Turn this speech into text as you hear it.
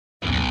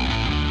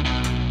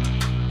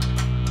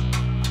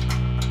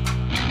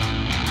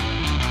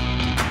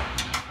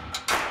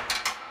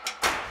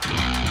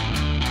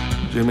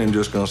Jimmy, I'm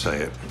just gonna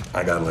say it.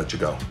 I gotta let you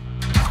go.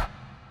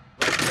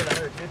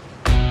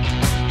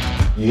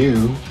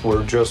 You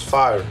were just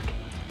fired.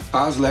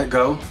 I was let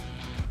go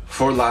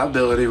for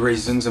liability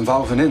reasons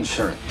involving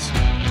insurance.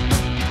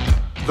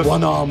 The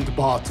one-armed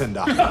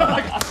bartender.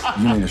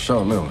 You need to show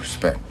a little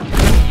respect.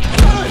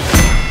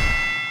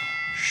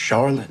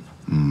 Charlotte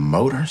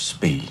Motor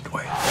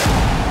Speedway.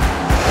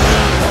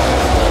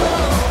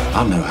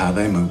 I know how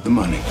they move the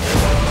money.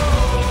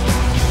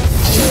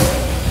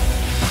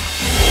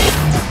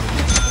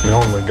 The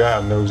only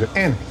guy who knows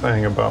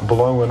anything about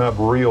blowing up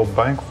real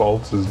bank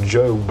vaults is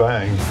Joe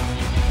Bang.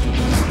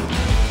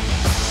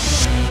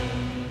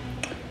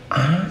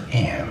 I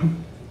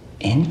am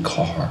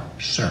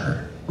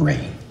incarcerated.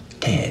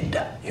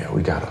 Yeah,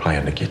 we got a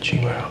plan to get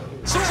you out.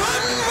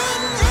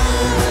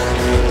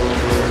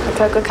 The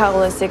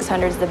Coca-Cola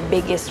 600 is the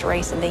biggest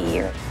race of the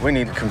year. We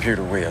need a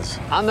computer whiz.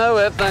 I know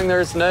everything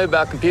there is to know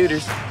about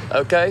computers,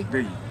 okay?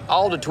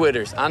 All the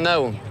Twitters, I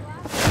know them.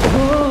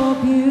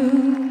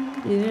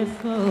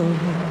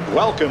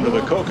 Welcome to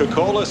the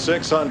Coca-Cola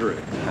 600.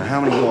 Now,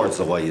 how many yards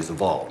away is the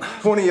vault?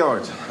 20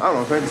 yards. I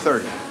don't know, maybe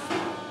 30.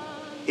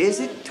 Is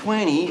it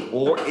 20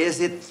 or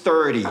is it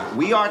 30?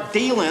 We are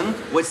dealing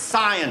with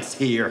science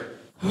here.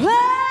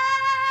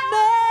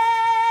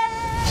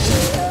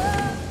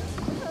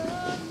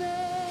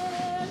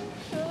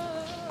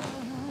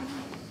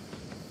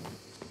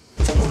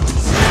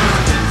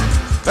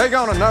 They're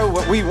gonna know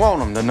what we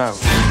want them to know.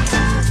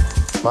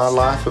 My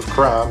life of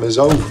crime is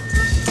over.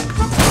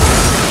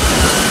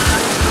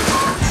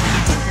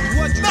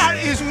 That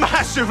is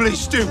massively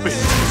stupid.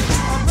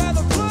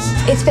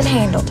 It's been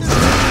handled.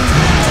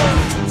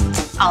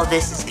 Oh,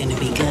 this is gonna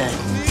be good.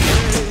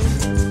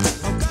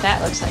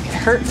 That looks like it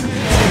hurt.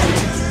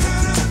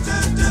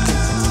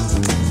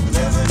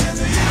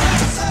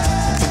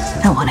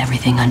 I want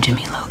everything on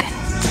Jimmy Logan.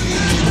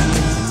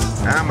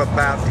 I'm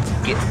about to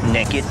get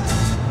naked.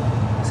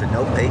 So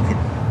no bacon.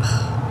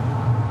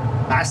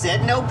 I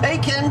said no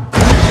bacon.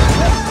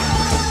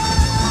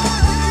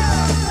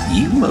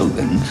 You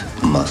Logans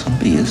mustn't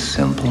be as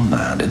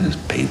simple-minded as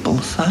people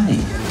say.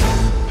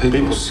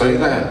 People say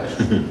that.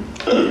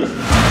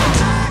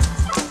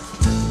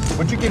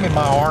 Would you give me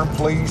my arm,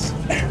 please?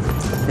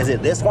 Is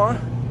it this one?